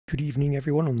Good evening,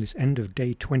 everyone, on this end of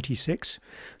day 26.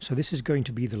 So this is going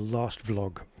to be the last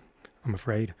vlog, I'm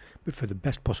afraid, but for the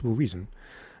best possible reason.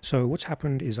 So what's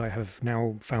happened is I have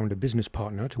now found a business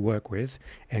partner to work with,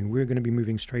 and we're going to be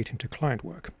moving straight into client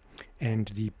work. And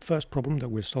the first problem that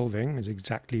we're solving is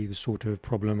exactly the sort of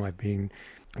problem I've been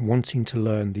wanting to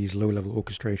learn these low-level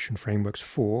orchestration frameworks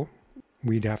for.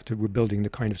 We're building the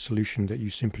kind of solution that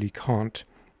you simply can't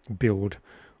build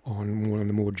on one of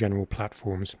the more general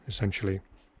platforms, essentially.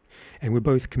 And we're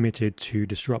both committed to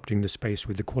disrupting the space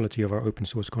with the quality of our open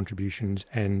source contributions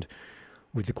and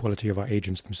with the quality of our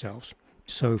agents themselves.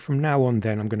 So from now on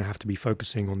then, I'm going to have to be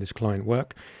focusing on this client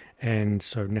work. And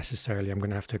so necessarily, I'm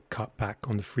going to have to cut back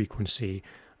on the frequency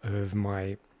of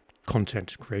my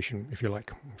content creation, if you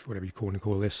like, whatever you want to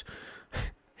call this.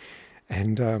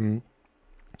 And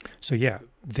so yeah,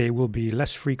 they will be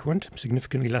less frequent,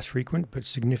 significantly less frequent, but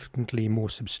significantly more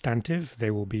substantive. They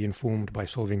will be informed by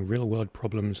solving real-world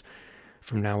problems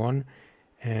from now on.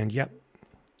 And yeah,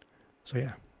 so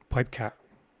yeah, Pipecat,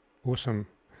 awesome.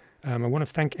 I want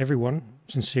to thank everyone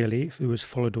sincerely who has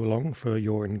followed along for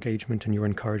your engagement and your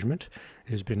encouragement.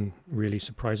 It has been really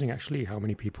surprising, actually, how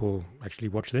many people actually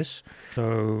watch this.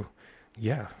 So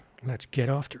yeah, let's get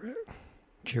after it.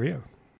 Cheerio.